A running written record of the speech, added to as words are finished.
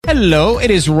Hello, it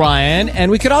is Ryan,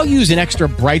 and we could all use an extra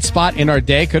bright spot in our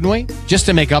day, couldn't we? Just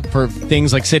to make up for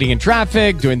things like sitting in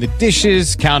traffic, doing the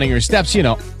dishes, counting your steps,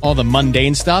 all the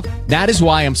mundane stuff. That is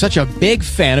why I'm such a big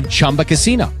fan of Chumba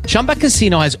Casino. Chumba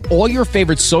Casino has all your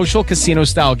favorite social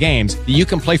casino-style games that you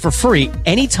can play for free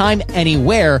anytime,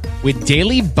 anywhere with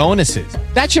daily bonuses.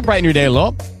 That should brighten your day a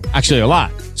little. Actually, a lot.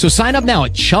 So sign up now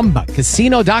at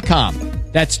ChumbaCasino.com.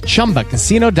 That's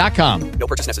ChumbaCasino.com. No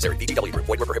purchase necessary. VGW Group.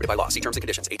 Void where prohibited by law. See terms and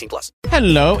conditions. 18+.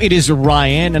 Hello, it is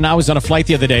Ryan, and I was on a flight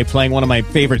the other day playing one of my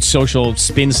favorite social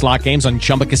spin slot games on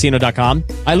ChumbaCasino.com.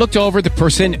 I looked over at the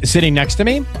person sitting next to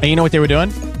me, and you know what they were doing?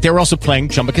 They were also playing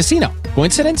Chumba Casino.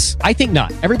 Coincidence? I think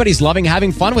not. Everybody's loving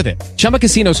having fun with it. Chumba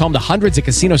Casino is home to hundreds of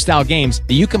casino-style games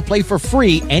that you can play for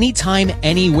free anytime,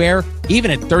 anywhere,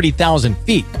 even at 30,000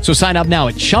 feet. So sign up now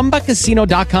at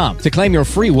ChumbaCasino.com to claim your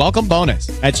free welcome bonus.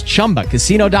 That's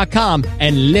ChumbaCasino.com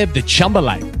and live the Chumba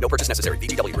life. No purchase necessary.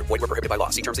 VGW Group. Void where prohibited by law.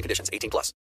 See terms and conditions.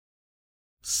 18+.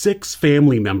 6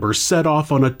 family members set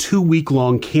off on a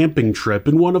 2-week-long camping trip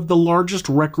in one of the largest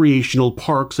recreational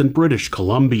parks in British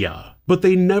Columbia, but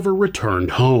they never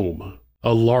returned home.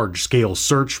 A large-scale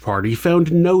search party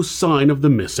found no sign of the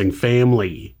missing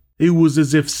family. It was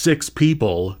as if 6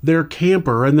 people, their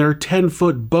camper, and their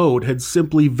 10-foot boat had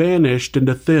simply vanished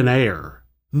into thin air.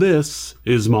 This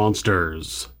is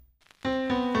Monsters.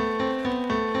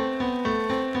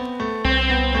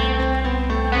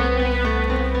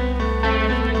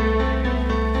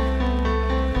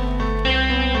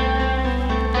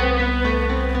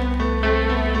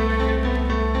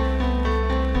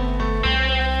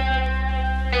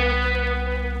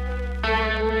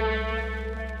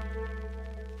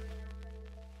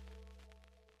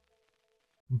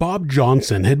 Bob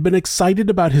Johnson had been excited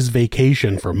about his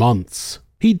vacation for months.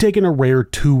 He'd taken a rare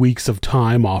 2 weeks of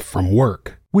time off from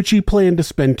work, which he planned to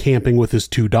spend camping with his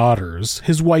 2 daughters,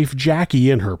 his wife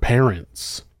Jackie and her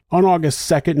parents. On August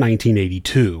 2nd,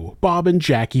 1982, Bob and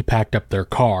Jackie packed up their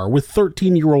car with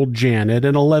 13-year-old Janet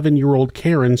and 11-year-old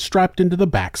Karen strapped into the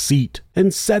back seat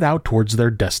and set out towards their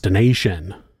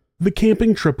destination. The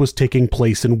camping trip was taking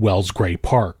place in Wellsgrey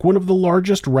Park, one of the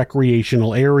largest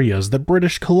recreational areas that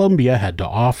British Columbia had to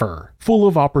offer, full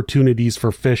of opportunities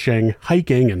for fishing,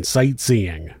 hiking, and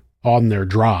sightseeing. On their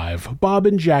drive, Bob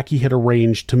and Jackie had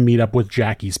arranged to meet up with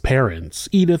Jackie's parents,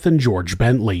 Edith and George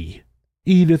Bentley.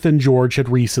 Edith and George had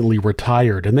recently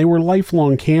retired, and they were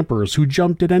lifelong campers who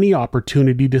jumped at any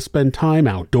opportunity to spend time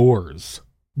outdoors.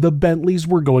 The Bentleys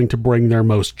were going to bring their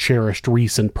most cherished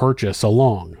recent purchase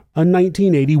along, a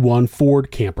 1981 Ford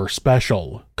Camper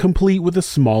Special, complete with a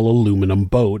small aluminum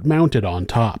boat mounted on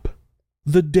top.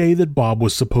 The day that Bob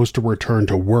was supposed to return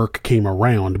to work came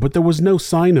around, but there was no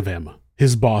sign of him.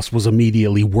 His boss was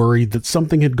immediately worried that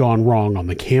something had gone wrong on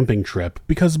the camping trip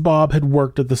because Bob had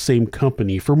worked at the same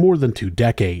company for more than 2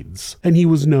 decades, and he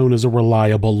was known as a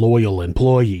reliable, loyal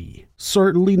employee.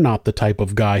 Certainly not the type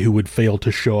of guy who would fail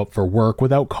to show up for work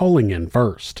without calling in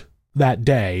first. That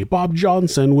day, Bob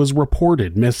Johnson was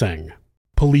reported missing.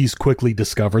 Police quickly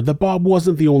discovered that Bob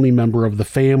wasn't the only member of the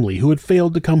family who had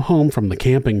failed to come home from the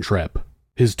camping trip.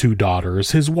 His 2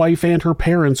 daughters, his wife, and her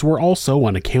parents were also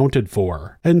unaccounted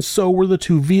for, and so were the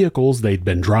 2 vehicles they'd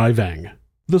been driving.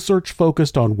 The search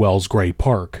focused on Wellsgrey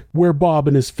Park, where Bob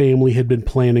and his family had been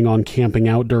planning on camping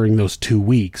out during those 2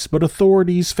 weeks, but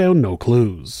authorities found no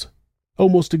clues.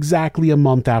 Almost exactly a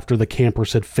month after the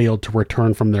campers had failed to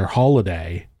return from their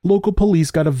holiday, local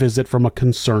police got a visit from a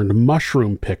concerned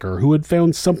mushroom picker who had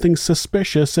found something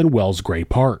suspicious in Wellsgrey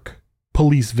Park.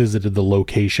 Police visited the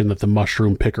location that the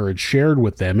mushroom picker had shared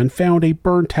with them and found a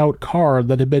burnt-out car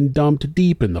that had been dumped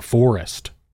deep in the forest.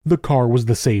 The car was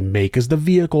the same make as the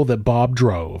vehicle that Bob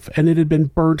drove, and it had been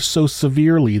burnt so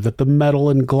severely that the metal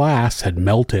and glass had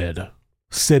melted.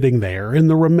 Sitting there in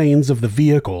the remains of the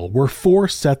vehicle were 4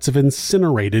 sets of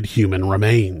incinerated human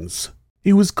remains.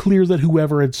 It was clear that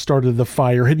whoever had started the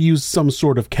fire had used some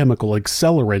sort of chemical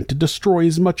accelerant to destroy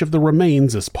as much of the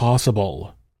remains as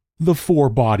possible. The 4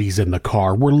 bodies in the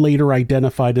car were later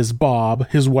identified as Bob,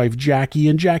 his wife Jackie,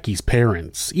 and Jackie's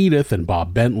parents, Edith and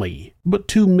Bob Bentley, but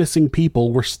 2 missing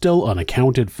people were still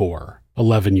unaccounted for,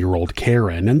 11-year-old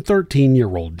Karen and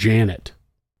 13-year-old Janet.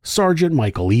 Sergeant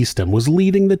Michael Easton was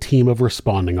leading the team of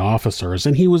responding officers,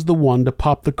 and he was the one to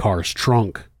pop the car's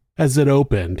trunk. As it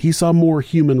opened, he saw more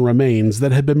human remains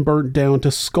that had been burnt down to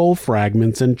skull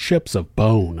fragments and chips of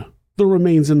bone. The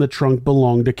remains in the trunk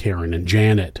belonged to Karen and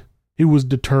Janet. It was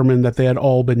determined that they had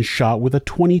all been shot with a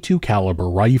 .22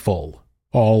 caliber rifle.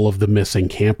 All of the missing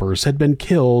campers had been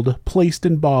killed, placed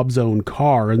in Bob's own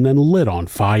car, and then lit on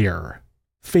fire.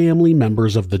 Family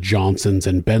members of the Johnsons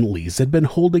and Bentleys had been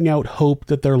holding out hope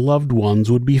that their loved ones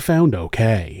would be found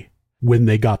okay. When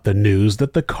they got the news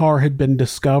that the car had been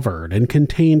discovered and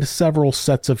contained several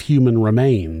sets of human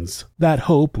remains, that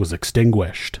hope was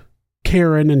extinguished.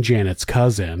 Karen and Janet's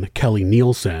cousin, Kelly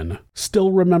Nielsen,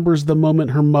 still remembers the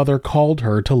moment her mother called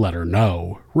her to let her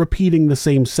know, repeating the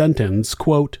same sentence,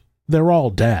 quote, "They're all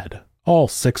dead, all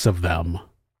 6 of them."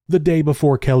 The day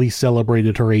before Kelly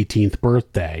celebrated her 18th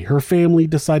birthday, her family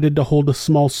decided to hold a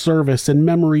small service in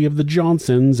memory of the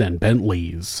Johnsons and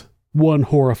Bentleys. One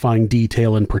horrifying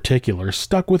detail in particular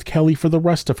stuck with Kelly for the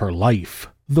rest of her life.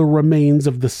 The remains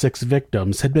of the 6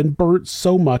 victims had been burnt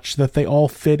so much that they all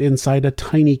fit inside a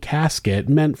tiny casket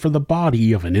meant for the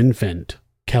body of an infant.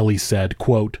 Kelly said,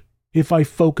 quote, "If I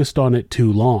focused on it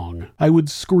too long, I would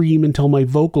scream until my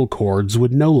vocal cords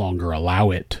would no longer allow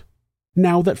it."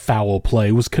 Now that foul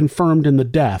play was confirmed in the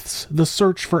deaths, the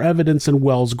search for evidence in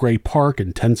Wells Gray Park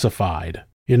intensified.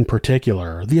 In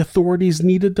particular, the authorities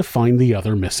needed to find the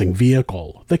other missing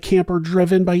vehicle, the camper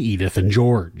driven by Edith and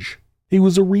George. It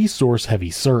was a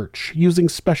resource-heavy search, using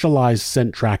specialized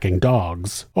scent-tracking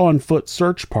dogs, on-foot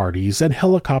search parties, and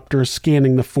helicopters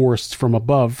scanning the forests from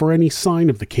above for any sign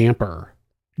of the camper.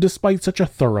 Despite such a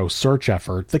thorough search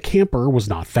effort, the camper was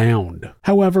not found.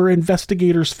 However,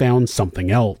 investigators found something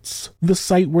else, the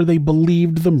site where they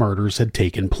believed the murders had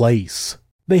taken place.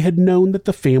 They had known that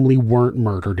the family weren't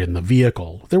murdered in the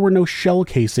vehicle. There were no shell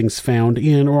casings found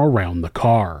in or around the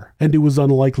car, and it was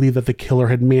unlikely that the killer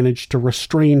had managed to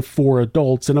restrain 4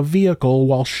 adults in a vehicle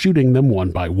while shooting them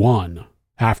one by one.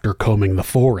 After combing the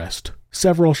forest,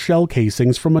 several shell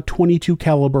casings from a .22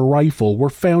 caliber rifle were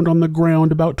found on the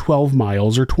ground about 12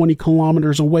 miles or 20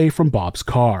 kilometers away from Bob's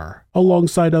car,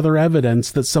 alongside other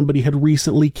evidence that somebody had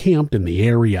recently camped in the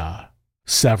area.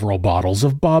 Several bottles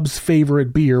of Bob's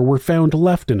favorite beer were found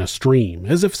left in a stream,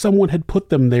 as if someone had put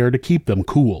them there to keep them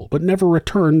cool, but never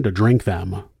returned to drink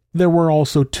them. There were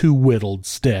also 2 whittled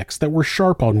sticks that were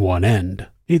sharp on one end.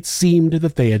 It seemed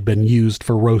that they had been used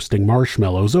for roasting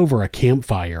marshmallows over a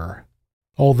campfire.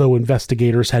 Although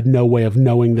investigators had no way of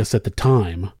knowing this at the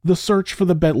time, the search for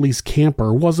the Bentley's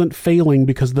camper wasn't failing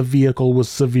because the vehicle was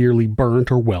severely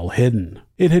burnt or well hidden.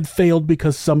 It had failed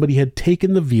because somebody had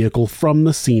taken the vehicle from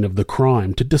the scene of the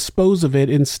crime to dispose of it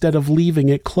instead of leaving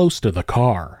it close to the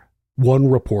car. One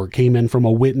report came in from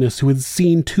a witness who had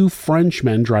seen 2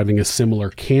 Frenchmen driving a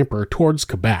similar camper towards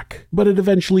Quebec, but it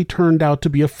eventually turned out to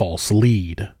be a false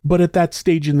lead. But at that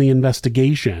stage in the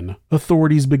investigation,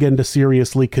 authorities began to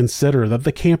seriously consider that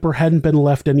the camper hadn't been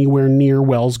left anywhere near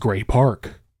Wells Gray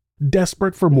Park.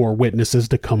 Desperate for more witnesses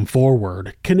to come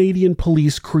forward, Canadian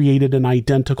police created an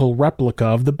identical replica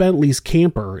of the Bentley's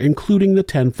camper, including the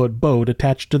 10-foot boat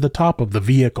attached to the top of the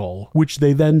vehicle, which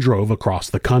they then drove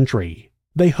across the country.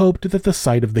 They hoped that the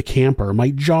sight of the camper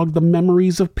might jog the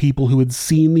memories of people who had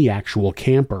seen the actual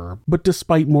camper, but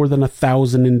despite more than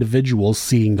 1,000 individuals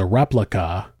seeing the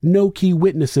replica, no key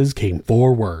witnesses came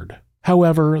forward.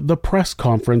 However, the press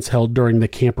conference held during the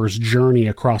camper's journey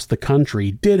across the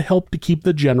country did help to keep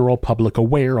the general public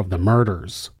aware of the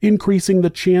murders, increasing the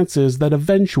chances that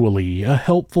eventually a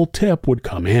helpful tip would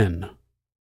come in.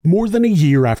 More than a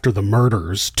year after the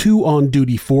murders, 2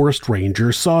 on-duty forest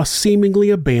rangers saw a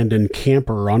seemingly abandoned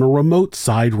camper on a remote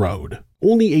side road,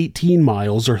 only 18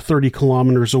 miles or 30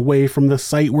 kilometers away from the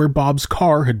site where Bob's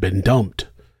car had been dumped.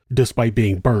 Despite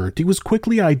being burnt, it was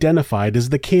quickly identified as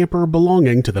the camper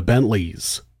belonging to the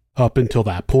Bentleys. Up until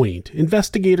that point,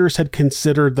 investigators had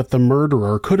considered that the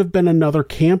murderer could have been another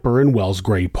camper in Wells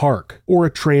Gray Park, or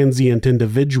a transient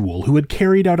individual who had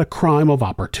carried out a crime of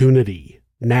opportunity.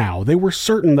 Now, they were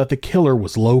certain that the killer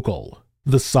was local.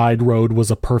 The side road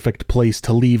was a perfect place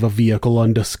to leave a vehicle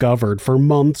undiscovered for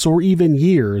months or even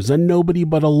years, and nobody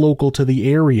but a local to the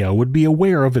area would be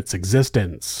aware of its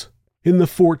existence. In the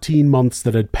 14 months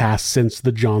that had passed since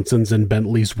the Johnsons and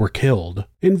Bentleys were killed,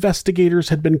 investigators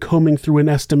had been combing through an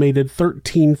estimated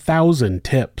 13,000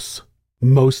 tips.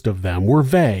 Most of them were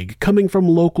vague, coming from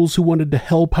locals who wanted to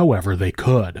help however they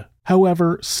could.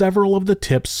 However, several of the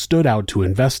tips stood out to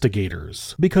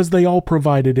investigators because they all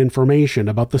provided information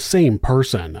about the same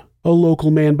person, a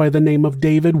local man by the name of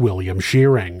David William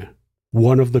Shearing.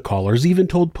 One of the callers even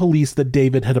told police that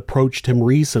David had approached him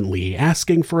recently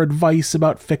asking for advice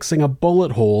about fixing a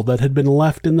bullet hole that had been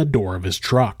left in the door of his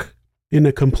truck. In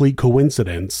a complete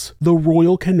coincidence, the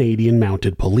Royal Canadian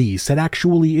Mounted Police had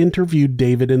actually interviewed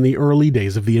David in the early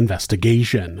days of the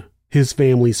investigation. His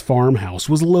family's farmhouse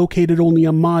was located only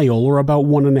a mile or about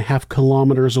 1.5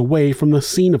 kilometers away from the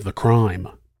scene of the crime.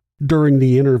 During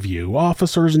the interview,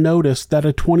 officers noticed that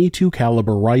a .22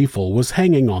 caliber rifle was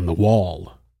hanging on the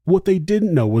wall. What they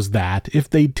didn't know was that, if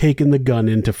they'd taken the gun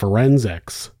into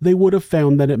forensics, they would have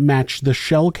found that it matched the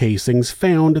shell casings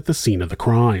found at the scene of the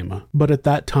crime. But at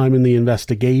that time in the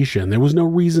investigation, there was no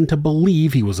reason to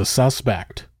believe he was a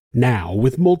suspect. Now,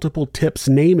 with multiple tips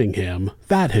naming him,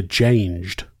 that had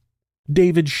changed.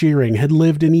 David Shearing had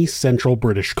lived in East Central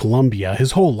British Columbia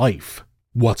his whole life.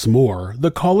 What's more,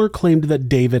 the caller claimed that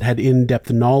David had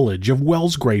in-depth knowledge of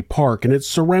Wellsgray Park and its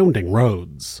surrounding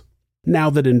roads. Now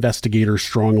that investigators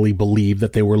strongly believed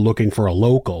that they were looking for a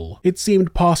local, it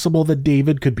seemed possible that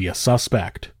David could be a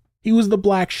suspect. He was the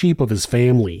black sheep of his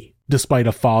family. Despite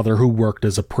a father who worked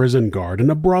as a prison guard and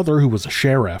a brother who was a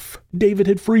sheriff, David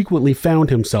had frequently found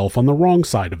himself on the wrong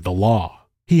side of the law.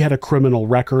 He had a criminal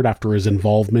record after his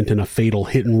involvement in a fatal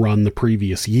hit-and-run the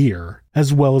previous year,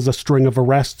 as well as a string of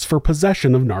arrests for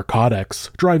possession of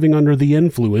narcotics, driving under the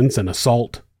influence, and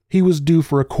assault. He was due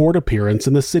for a court appearance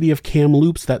in the city of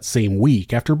Kamloops that same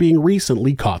week after being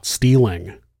recently caught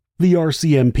stealing. The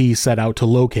RCMP set out to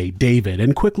locate David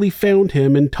and quickly found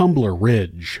him in Tumbler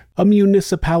Ridge, a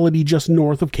municipality just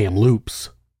north of Kamloops.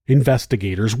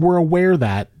 Investigators were aware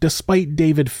that, despite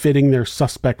David fitting their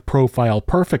suspect profile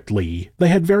perfectly, they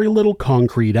had very little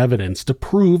concrete evidence to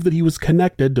prove that he was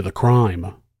connected to the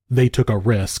crime. They took a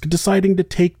risk, deciding to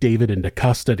take David into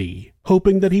custody,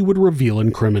 hoping that he would reveal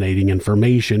incriminating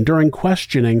information during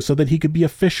questioning so that he could be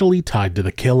officially tied to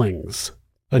the killings.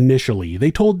 Initially,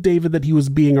 they told David that he was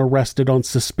being arrested on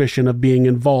suspicion of being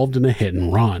involved in a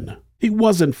hit-and-run. It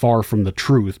wasn't far from the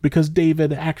truth because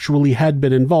David actually had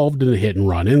been involved in a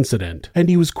hit-and-run incident, and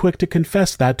he was quick to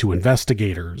confess that to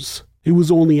investigators. It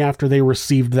was only after they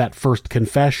received that first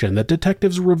confession that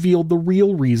detectives revealed the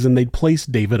real reason they'd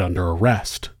placed David under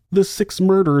arrest: the 6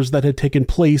 murders that had taken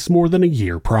place more than a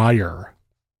year prior.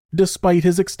 Despite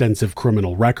his extensive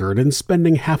criminal record and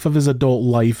spending half of his adult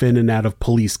life in and out of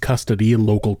police custody in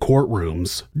local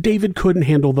courtrooms, David couldn't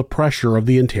handle the pressure of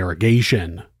the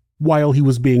interrogation. While he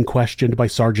was being questioned by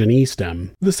Sergeant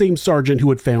Eastham, the same sergeant who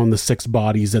had found the 6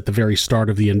 bodies at the very start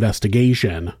of the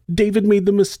investigation, David made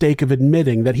the mistake of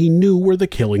admitting that he knew where the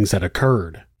killings had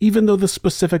occurred, even though the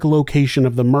specific location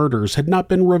of the murders had not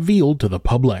been revealed to the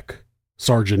public.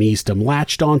 Sergeant Eastham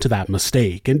latched onto that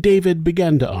mistake, and David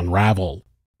began to unravel.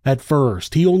 At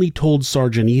first, he only told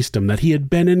Sergeant Eastham that he had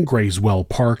been in Grayswell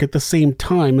Park at the same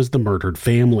time as the murdered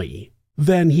family.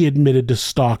 Then he admitted to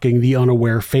stalking the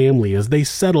unaware family as they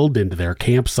settled into their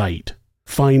campsite.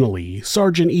 Finally,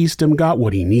 Sergeant Eastham got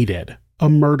what he needed: a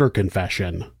murder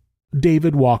confession.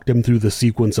 David walked him through the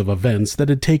sequence of events that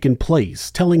had taken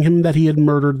place, telling him that he had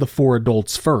murdered the 4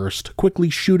 adults first, quickly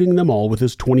shooting them all with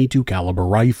his .22 caliber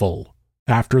rifle.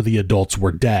 After the adults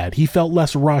were dead, he felt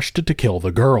less rushed to kill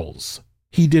the girls.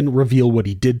 He didn't reveal what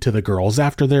he did to the girls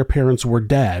after their parents were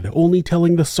dead, only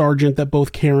telling the sergeant that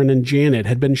both Karen and Janet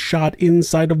had been shot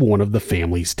inside of one of the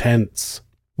family's tents.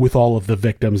 With all of the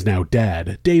victims now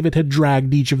dead, David had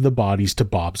dragged each of the bodies to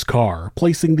Bob's car,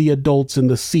 placing the adults in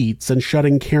the seats and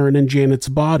shutting Karen and Janet's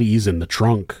bodies in the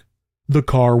trunk. The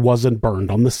car wasn't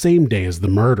burned on the same day as the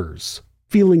murders.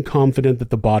 Feeling confident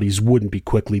that the bodies wouldn't be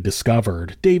quickly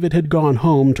discovered, David had gone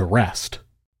home to rest.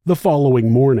 The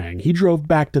following morning, he drove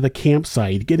back to the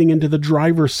campsite, getting into the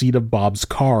driver's seat of Bob's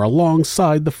car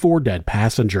alongside the 4 dead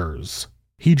passengers.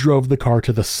 He drove the car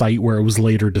to the site where it was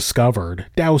later discovered,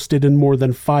 doused it in more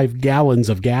than 5 gallons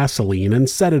of gasoline, and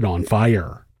set it on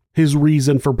fire. His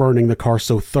reason for burning the car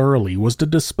so thoroughly was to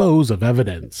dispose of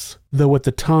evidence, though at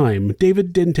the time,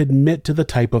 David didn't admit to the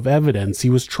type of evidence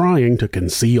he was trying to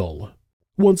conceal.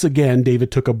 Once again, David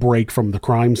took a break from the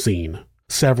crime scene.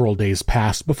 Several days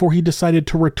passed before he decided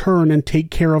to return and take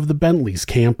care of the Bentley's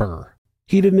camper.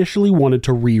 He'd initially wanted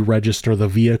to re-register the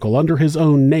vehicle under his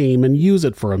own name and use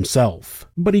it for himself,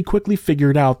 but he quickly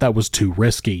figured out that was too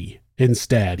risky.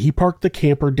 Instead, he parked the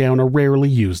camper down a rarely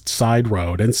used side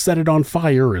road and set it on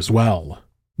fire as well.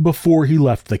 Before he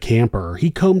left the camper,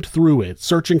 he combed through it,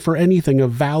 searching for anything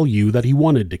of value that he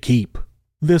wanted to keep.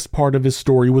 This part of his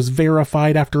story was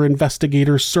verified after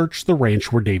investigators searched the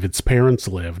ranch where David's parents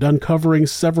lived, uncovering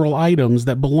several items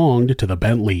that belonged to the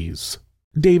Bentleys.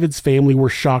 David's family were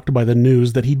shocked by the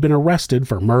news that he'd been arrested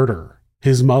for murder.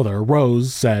 His mother,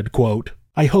 Rose, said, quote,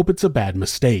 "I hope it's a bad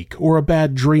mistake, or a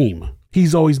bad dream.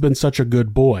 He's always been such a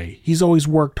good boy. He's always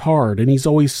worked hard, and he's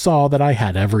always saw that I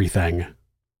had everything."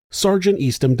 Sergeant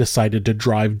Eastham decided to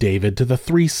drive David to the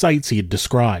 3 sites he had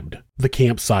described: the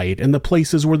campsite and the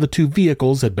places where the 2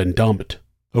 vehicles had been dumped.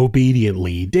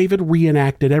 Obediently, David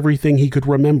reenacted everything he could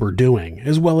remember doing,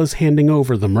 as well as handing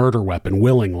over the murder weapon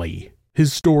willingly.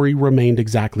 His story remained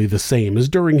exactly the same as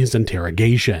during his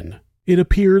interrogation. It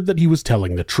appeared that he was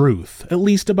telling the truth, at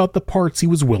least about the parts he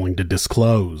was willing to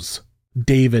disclose.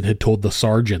 David had told the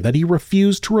sergeant that he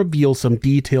refused to reveal some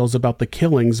details about the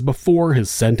killings before his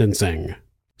sentencing.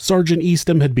 Sergeant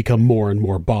Eastham had become more and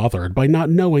more bothered by not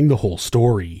knowing the whole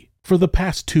story. For the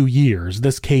past 2 years,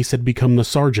 this case had become the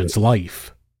sergeant's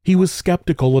life. He was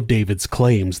skeptical of David's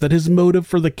claims that his motive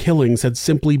for the killings had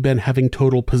simply been having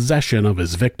total possession of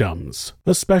his victims,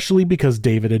 especially because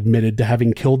David admitted to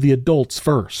having killed the adults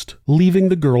first, leaving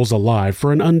the girls alive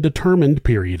for an undetermined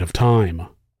period of time.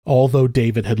 Although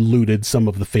David had looted some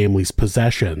of the family's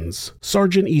possessions,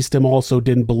 Sergeant Eastham also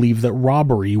didn't believe that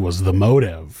robbery was the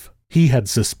motive. He had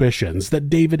suspicions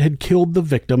that David had killed the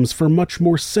victims for much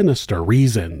more sinister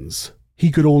reasons.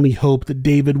 He could only hope that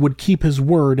David would keep his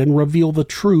word and reveal the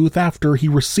truth after he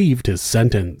received his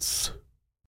sentence.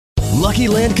 Lucky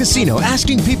Land Casino,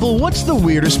 asking people, what's the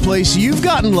weirdest place you've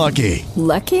gotten lucky?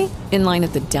 Lucky? In line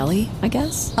at the deli, I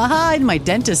guess? Aha, in my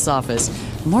dentist's office.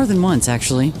 More than once,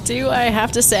 actually. Do I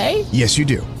have to say? Yes, you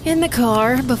do. In the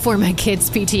car before my kids'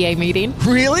 PTA meeting.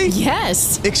 Really?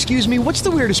 Yes. Excuse me, what's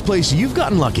the weirdest place you've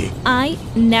gotten lucky? I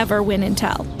never win and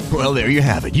tell. Well, there you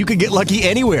have it. You can get lucky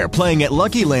anywhere, playing at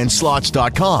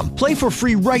LuckyLandSlots.com. Play for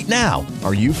free right now.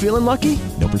 Are you feeling lucky?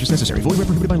 No purchase necessary. Void where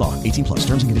prohibited by law. 18+.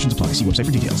 Terms and conditions apply. See website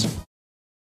for details.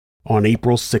 On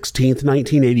April 16,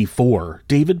 1984,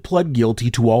 David pled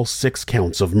guilty to all 6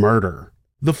 counts of murder.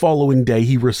 The following day,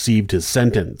 he received his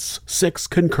sentence, 6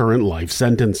 concurrent life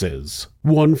sentences,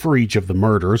 1 for each of the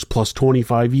murders plus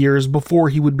 25 years before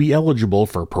he would be eligible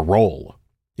for parole.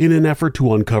 In an effort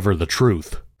to uncover the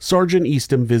truth, Sergeant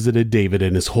Eastham visited David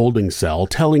in his holding cell,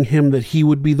 telling him that he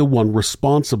would be the one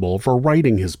responsible for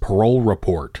writing his parole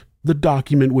report, the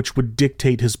document which would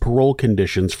dictate his parole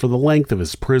conditions for the length of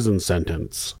his prison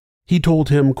sentence. He told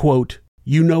him, quote,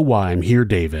 "You know why I'm here,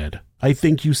 David. I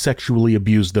think you sexually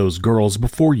abused those girls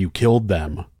before you killed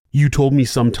them. You told me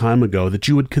some time ago that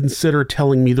you would consider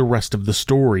telling me the rest of the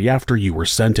story after you were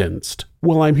sentenced.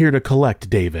 Well, I'm here to collect,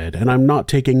 David, and I'm not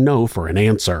taking no for an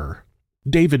answer."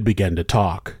 David began to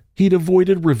talk. He'd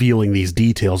avoided revealing these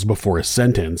details before his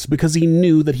sentence because he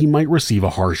knew that he might receive a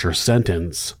harsher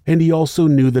sentence, and he also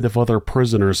knew that if other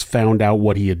prisoners found out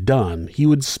what he had done, he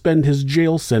would spend his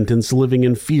jail sentence living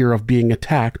in fear of being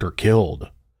attacked or killed.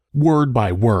 Word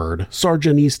by word,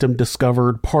 Sergeant Eastham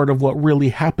discovered part of what really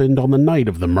happened on the night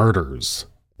of the murders.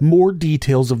 More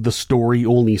details of the story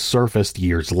only surfaced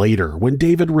years later when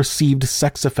David received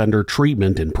sex offender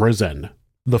treatment in prison.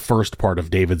 The first part of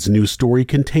David's new story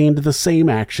contained the same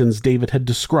actions David had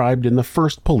described in the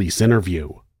first police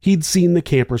interview. He'd seen the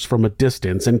campers from a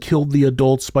distance and killed the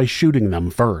adults by shooting them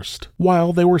first,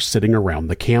 while they were sitting around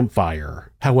the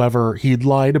campfire. However, he'd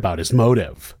lied about his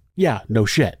motive. Yeah, no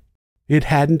shit. It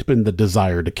hadn't been the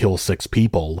desire to kill 6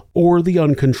 people, or the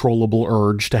uncontrollable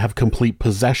urge to have complete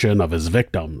possession of his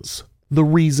victims. The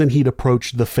reason he'd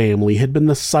approached the family had been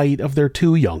the sight of their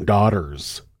 2 young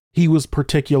daughters. He was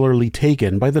particularly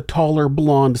taken by the taller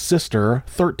blonde sister,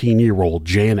 13-year-old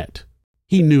Janet.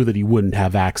 He knew that he wouldn't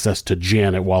have access to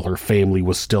Janet while her family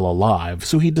was still alive,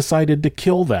 so he decided to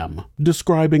kill them,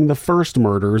 describing the first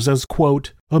murders as,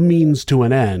 quote, "a means to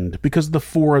an end because the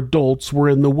 4 adults were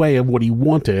in the way of what he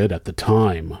wanted at the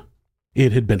time."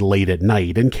 It had been late at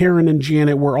night, and Karen and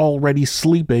Janet were already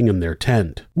sleeping in their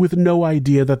tent, with no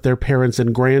idea that their parents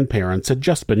and grandparents had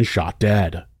just been shot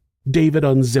dead. David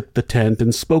unzipped the tent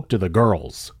and spoke to the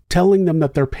girls, telling them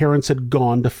that their parents had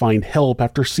gone to find help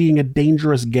after seeing a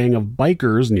dangerous gang of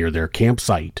bikers near their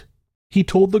campsite. He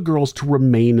told the girls to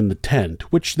remain in the tent,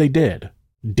 which they did.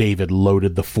 David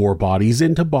loaded the 4 bodies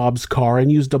into Bob's car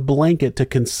and used a blanket to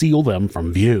conceal them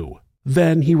from view.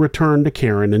 Then he returned to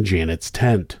Karen and Janet's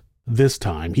tent. This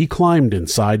time, he climbed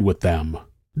inside with them.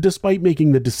 Despite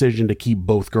making the decision to keep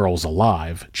both girls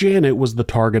alive, Janet was the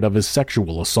target of his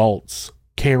sexual assaults.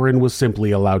 Karen was simply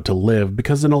allowed to live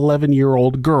because an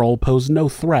 11-year-old girl posed no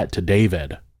threat to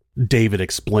David. David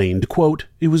explained, quote,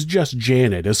 "It was just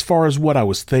Janet as far as what I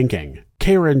was thinking.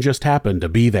 Karen just happened to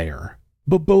be there."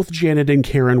 But both Janet and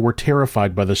Karen were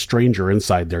terrified by the stranger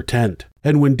inside their tent,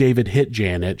 and when David hit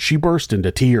Janet, she burst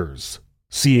into tears.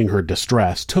 Seeing her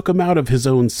distress took him out of his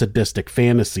own sadistic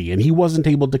fantasy, and he wasn't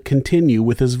able to continue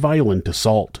with his violent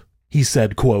assault. He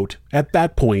said, quote, "At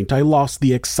that point, I lost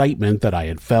the excitement that I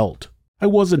had felt. I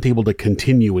wasn't able to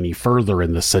continue any further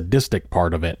in the sadistic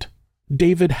part of it."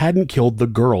 David hadn't killed the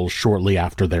girls shortly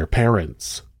after their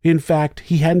parents. In fact,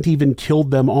 he hadn't even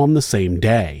killed them on the same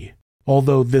day.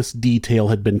 Although this detail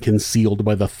had been concealed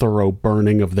by the thorough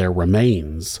burning of their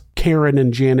remains, Karen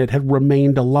and Janet had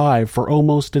remained alive for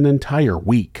almost an entire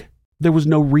week. There was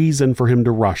no reason for him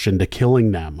to rush into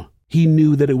killing them. He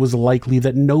knew that it was likely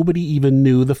that nobody even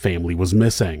knew the family was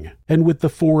missing, and with the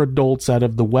 4 adults out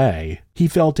of the way, he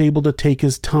felt able to take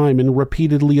his time in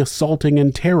repeatedly assaulting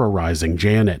and terrorizing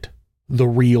Janet. The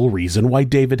real reason why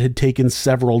David had taken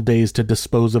several days to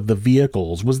dispose of the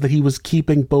vehicles was that he was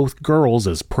keeping both girls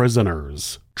as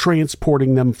prisoners,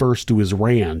 transporting them first to his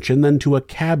ranch and then to a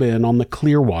cabin on the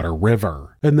Clearwater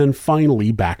River, and then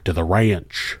finally back to the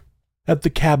ranch. At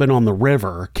the cabin on the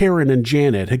river, Karen and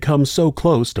Janet had come so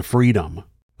close to freedom.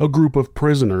 A group of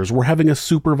prisoners were having a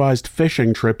supervised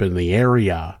fishing trip in the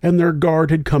area, and their guard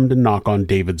had come to knock on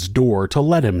David's door to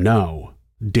let him know.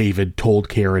 David told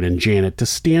Karen and Janet to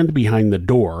stand behind the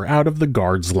door out of the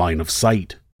guard's line of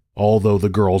sight. Although the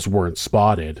girls weren't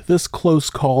spotted, this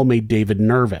close call made David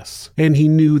nervous, and he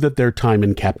knew that their time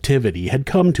in captivity had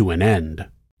come to an end.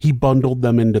 He bundled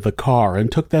them into the car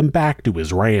and took them back to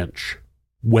his ranch.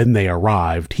 When they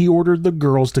arrived, he ordered the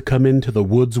girls to come into the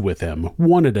woods with him,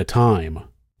 one at a time.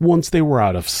 Once they were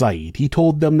out of sight, he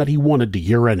told them that he wanted to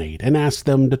urinate and asked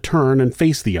them to turn and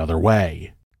face the other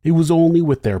way. It was only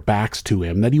with their backs to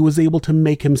him that he was able to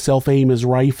make himself aim his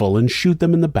rifle and shoot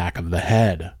them in the back of the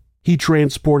head. He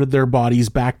transported their bodies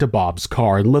back to Bob's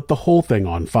car and lit the whole thing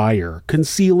on fire,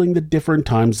 concealing the different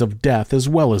times of death as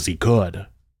well as he could.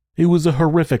 It was a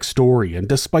horrific story, and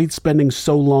despite spending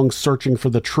so long searching for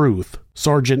the truth,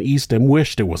 Sergeant Eastham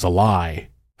wished it was a lie.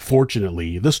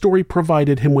 Fortunately, the story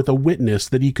provided him with a witness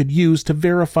that he could use to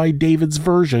verify David's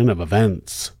version of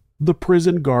events. The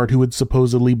prison guard who had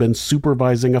supposedly been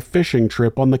supervising a fishing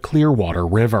trip on the Clearwater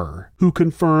River, who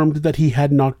confirmed that he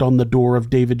had knocked on the door of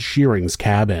David Shearing's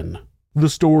cabin. The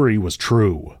story was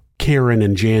true. Karen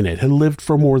and Janet had lived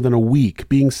for more than a week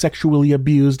being sexually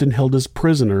abused and held as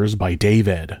prisoners by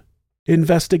David.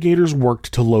 Investigators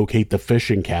worked to locate the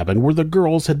fishing cabin where the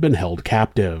girls had been held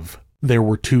captive. There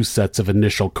were 2 sets of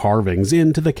initial carvings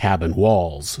into the cabin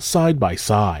walls, side by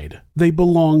side. They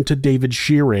belonged to David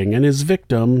Shearing and his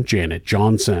victim, Janet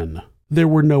Johnson. There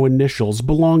were no initials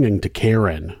belonging to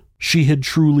Karen. She had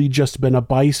truly just been a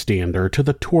bystander to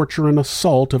the torture and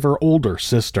assault of her older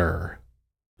sister.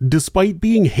 Despite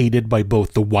being hated by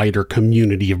both the wider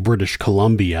community of British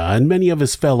Columbia and many of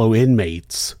his fellow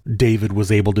inmates, David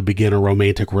was able to begin a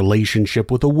romantic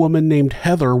relationship with a woman named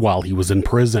Heather while he was in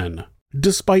prison.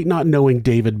 Despite not knowing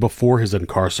David before his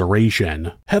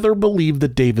incarceration, Heather believed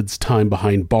that David's time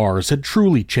behind bars had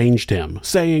truly changed him,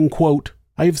 saying, quote,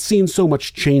 "I have seen so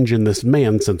much change in this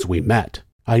man since we met.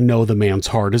 I know the man's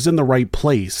heart is in the right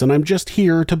place, and I'm just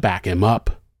here to back him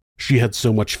up." She had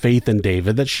so much faith in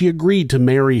David that she agreed to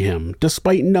marry him,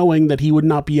 despite knowing that he would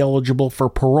not be eligible for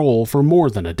parole for more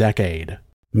than a decade.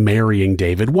 Marrying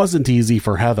David wasn't easy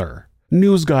for Heather.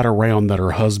 News got around that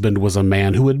her husband was a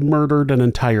man who had murdered an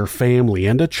entire family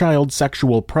and a child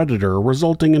sexual predator,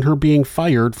 resulting in her being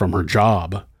fired from her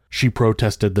job. She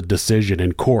protested the decision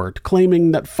in court,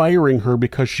 claiming that firing her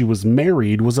because she was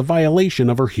married was a violation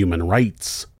of her human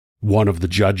rights. One of the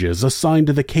judges assigned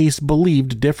to the case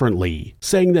believed differently,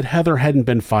 saying that Heather hadn't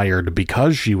been fired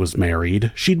because she was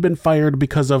married, she'd been fired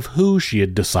because of who she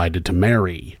had decided to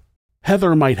marry.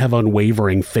 Heather might have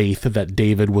unwavering faith that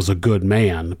David was a good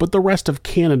man, but the rest of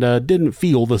Canada didn't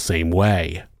feel the same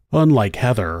way. Unlike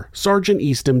Heather, Sergeant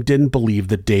Eastham didn't believe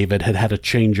that David had had a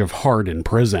change of heart in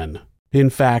prison.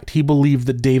 In fact, he believed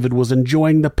that David was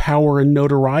enjoying the power and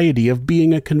notoriety of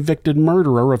being a convicted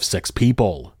murderer of 6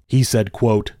 people. He said,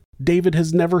 quote, "David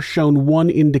has never shown one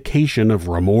indication of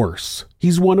remorse.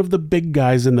 He's one of the big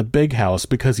guys in the big house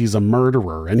because he's a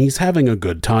murderer and he's having a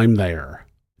good time there."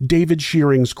 David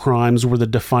Shearing's crimes were the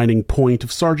defining point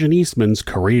of Sergeant Eastman's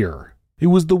career. It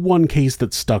was the one case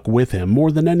that stuck with him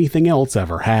more than anything else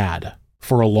ever had.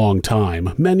 For a long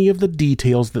time, many of the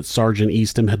details that Sergeant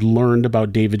Eastham had learned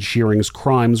about David Shearing's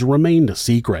crimes remained a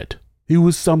secret. It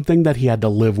was something that he had to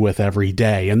live with every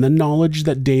day, and the knowledge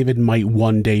that David might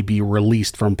one day be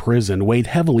released from prison weighed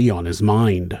heavily on his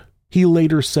mind. He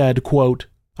later said, quote,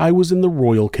 "I was in the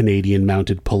Royal Canadian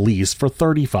Mounted Police for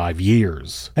 35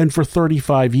 years, and for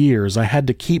 35 years I had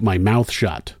to keep my mouth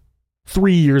shut."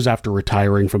 3 years after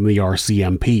retiring from the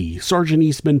RCMP, Sergeant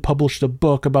Eastman published a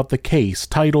book about the case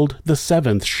titled The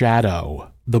Seventh Shadow.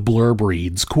 The blurb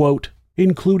reads, quote,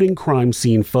 "Including crime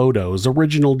scene photos,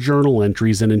 original journal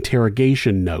entries, and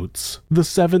interrogation notes, The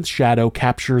Seventh Shadow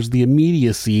captures the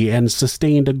immediacy and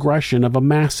sustained aggression of a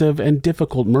massive and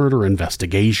difficult murder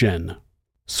investigation."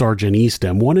 Sergeant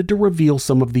Eastham wanted to reveal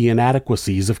some of the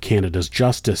inadequacies of Canada's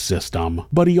justice system,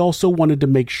 but he also wanted to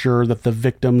make sure that the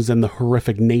victims and the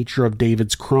horrific nature of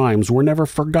David's crimes were never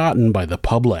forgotten by the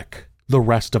public. The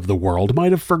rest of the world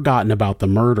might have forgotten about the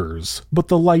murders, but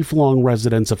the lifelong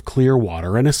residents of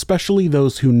Clearwater, and especially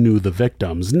those who knew the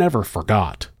victims, never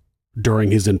forgot.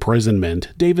 During his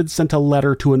imprisonment, David sent a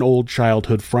letter to an old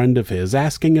childhood friend of his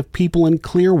asking if people in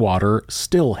Clearwater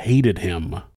still hated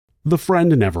him. The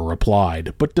friend never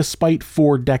replied, but despite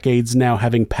 4 decades now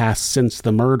having passed since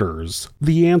the murders,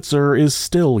 the answer is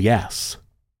still yes.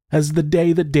 As the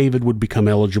day that David would become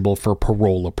eligible for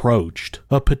parole approached,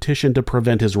 a petition to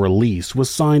prevent his release was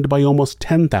signed by almost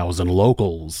 10,000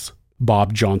 locals.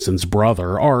 Bob Johnson's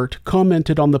brother, Art,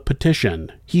 commented on the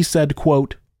petition. He said,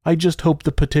 quote, "I just hope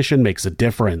the petition makes a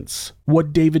difference.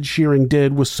 What David Shearing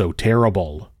did was so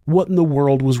terrible. What in the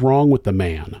world was wrong with the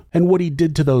man? And what he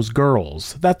did to those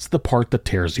girls, that's the part that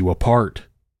tears you apart."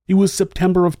 It was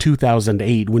September of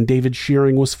 2008 when David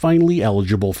Shearing was finally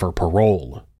eligible for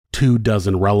parole.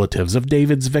 24 relatives of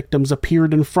David's victims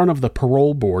appeared in front of the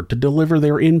parole board to deliver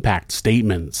their impact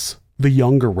statements. The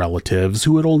younger relatives,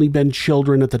 who had only been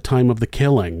children at the time of the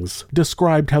killings,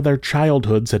 described how their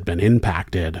childhoods had been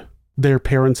impacted. Their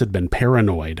parents had been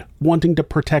paranoid, wanting to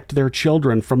protect their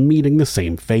children from meeting the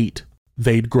same fate.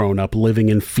 They'd grown up living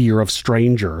in fear of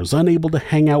strangers, unable to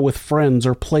hang out with friends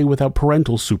or play without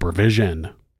parental supervision.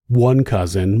 One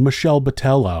cousin, Michelle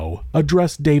Botello,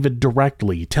 addressed David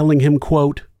directly, telling him,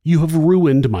 quote, "You have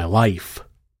ruined my life."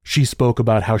 She spoke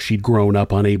about how she'd grown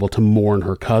up unable to mourn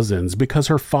her cousins because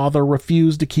her father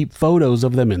refused to keep photos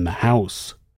of them in the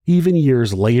house. Even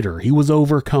years later, he was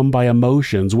overcome by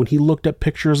emotions when he looked at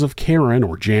pictures of Karen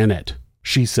or Janet.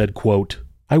 She said, quote,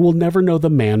 "I will never know the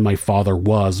man my father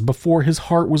was before his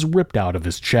heart was ripped out of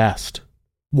his chest."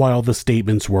 While the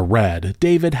statements were read,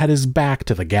 David had his back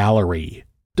to the gallery.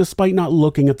 Despite not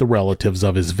looking at the relatives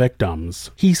of his victims,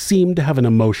 he seemed to have an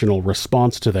emotional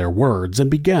response to their words and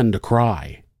began to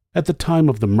cry. At the time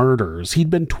of the murders, he'd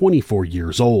been 24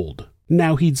 years old.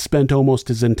 Now he'd spent almost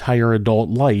his entire adult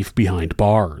life behind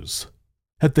bars.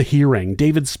 At the hearing,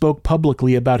 David spoke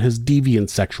publicly about his deviant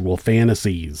sexual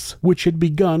fantasies, which had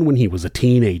begun when he was a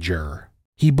teenager.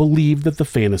 He believed that the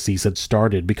fantasies had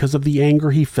started because of the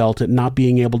anger he felt at not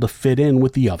being able to fit in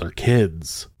with the other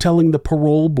kids, telling the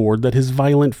parole board that his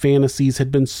violent fantasies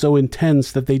had been so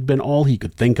intense that they'd been all he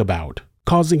could think about,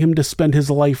 causing him to spend his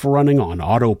life running on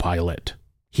autopilot.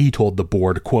 He told the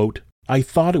board, quote, "I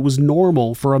thought it was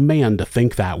normal for a man to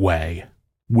think that way."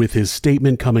 With his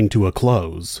statement coming to a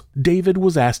close, David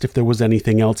was asked if there was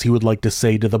anything else he would like to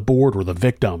say to the board or the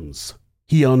victims.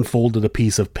 He unfolded a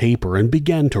piece of paper and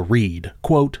began to read,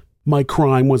 quote, "My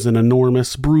crime was an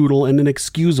enormous, brutal, and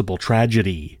inexcusable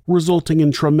tragedy, resulting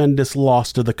in tremendous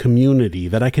loss to the community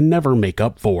that I can never make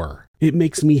up for. It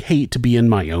makes me hate to be in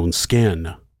my own skin."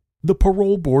 The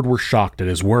parole board were shocked at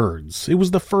his words. It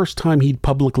was the first time he'd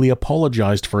publicly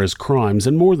apologized for his crimes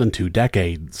in more than 2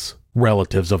 decades.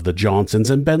 Relatives of the Johnsons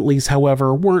and Bentleys,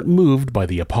 however, weren't moved by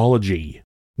the apology.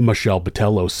 Michelle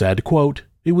Botello said, quote,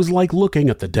 "It was like looking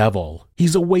at the devil.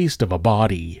 He's a waste of a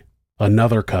body."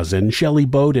 Another cousin, Shelley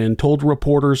Bowden, told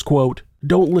reporters, quote,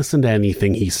 "Don't listen to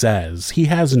anything he says. He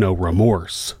has no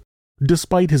remorse."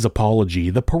 Despite his apology,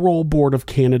 the Parole Board of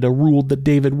Canada ruled that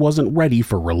David wasn't ready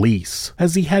for release,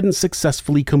 as he hadn't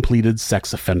successfully completed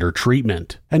sex offender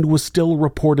treatment, and was still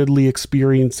reportedly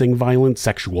experiencing violent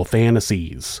sexual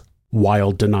fantasies.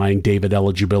 While denying David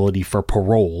eligibility for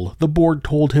parole, the board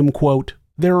told him, quote,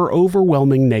 "There are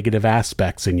overwhelming negative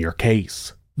aspects in your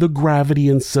case. The gravity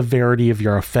and severity of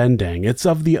your offending, it's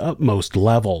of the utmost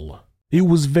level. It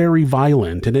was very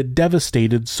violent and it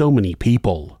devastated so many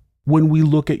people. When we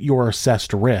look at your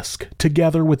assessed risk,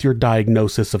 together with your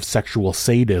diagnosis of sexual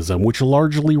sadism, which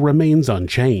largely remains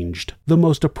unchanged, the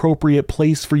most appropriate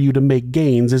place for you to make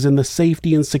gains is in the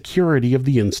safety and security of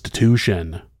the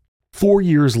institution." 4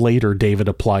 years later, David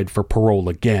applied for parole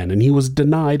again, and he was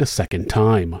denied a second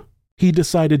time. He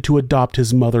decided to adopt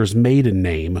his mother's maiden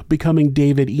name, becoming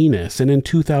David Enos, and in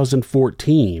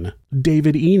 2014,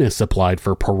 David Enos applied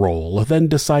for parole, then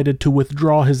decided to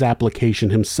withdraw his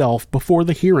application himself before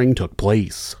the hearing took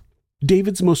place.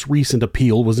 David's most recent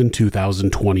appeal was in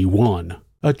 2021.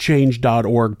 A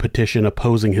Change.org petition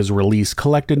opposing his release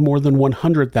collected more than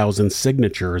 100,000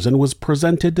 signatures and was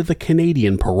presented to the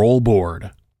Canadian Parole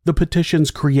Board. The petition's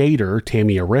creator,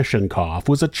 Tammy Arishenkoff,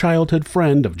 was a childhood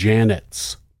friend of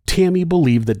Janet's. Tammy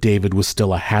believed that David was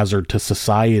still a hazard to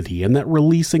society and that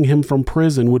releasing him from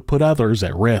prison would put others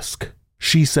at risk.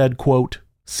 She said, quote,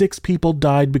 6 people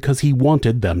died because he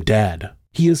wanted them dead.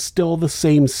 He is still the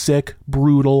same sick,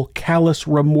 brutal, callous,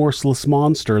 remorseless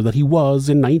monster that he was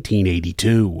in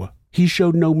 1982. He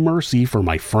showed no mercy for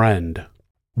my friend.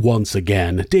 Once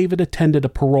again, David attended a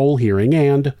parole hearing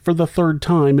and, for the 3rd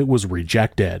time, it was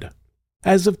rejected.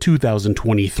 As of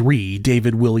 2023,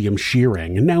 David William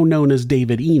Shearing, now known as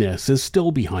David Enos, is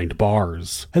still behind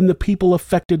bars, and the people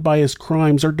affected by his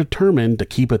crimes are determined to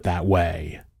keep it that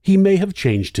way. He may have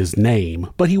changed his name,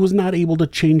 but he was not able to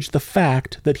change the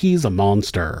fact that he's a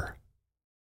monster.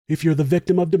 If you're the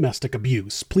victim of domestic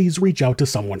abuse, please reach out to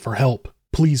someone for help.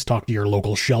 Please talk to your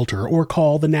local shelter or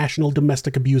call the National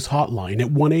Domestic Abuse Hotline at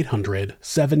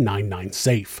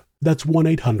 1-800-799-SAFE. That's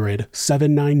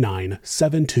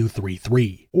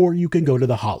 1-800-799-7233. Or you can go to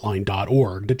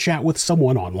thehotline.org to chat with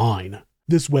someone online.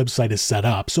 This website is set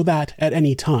up so that, at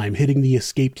any time, hitting the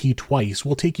escape key twice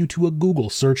will take you to a Google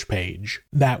search page.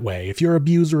 That way, if your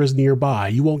abuser is nearby,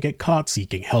 you won't get caught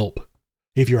seeking help.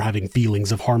 If you're having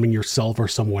feelings of harming yourself or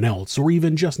someone else, or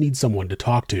even just need someone to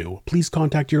talk to, please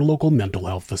contact your local mental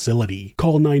health facility.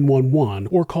 Call 911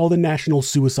 or call the National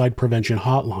Suicide Prevention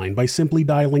Hotline by simply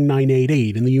dialing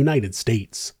 988 in the United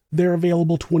States. They're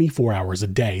available 24 hours a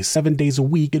day, 7 days a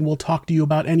week, and will talk to you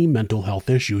about any mental health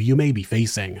issue you may be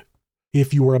facing.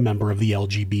 If you are a member of the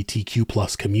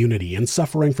LGBTQ+ community and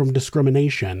suffering from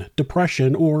discrimination,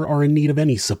 depression, or are in need of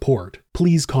any support,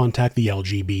 please contact the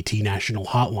LGBT National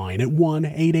Hotline at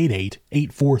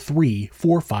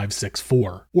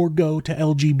 1-888-843-4564 or go to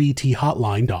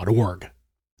lgbthotline.org.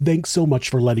 Thanks so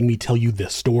much for letting me tell you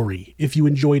this story. If you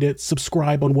enjoyed it,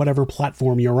 subscribe on whatever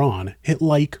platform you're on, hit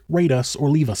like, rate us,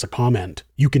 or leave us a comment.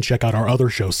 You can check out our other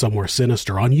show, Somewhere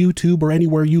Sinister, on YouTube or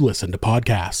anywhere you listen to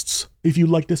podcasts. If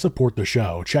you'd like to support the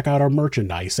show, check out our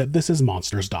merchandise at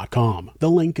thisismonsters.com.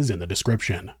 The link is in the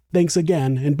description. Thanks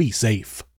again, and be safe.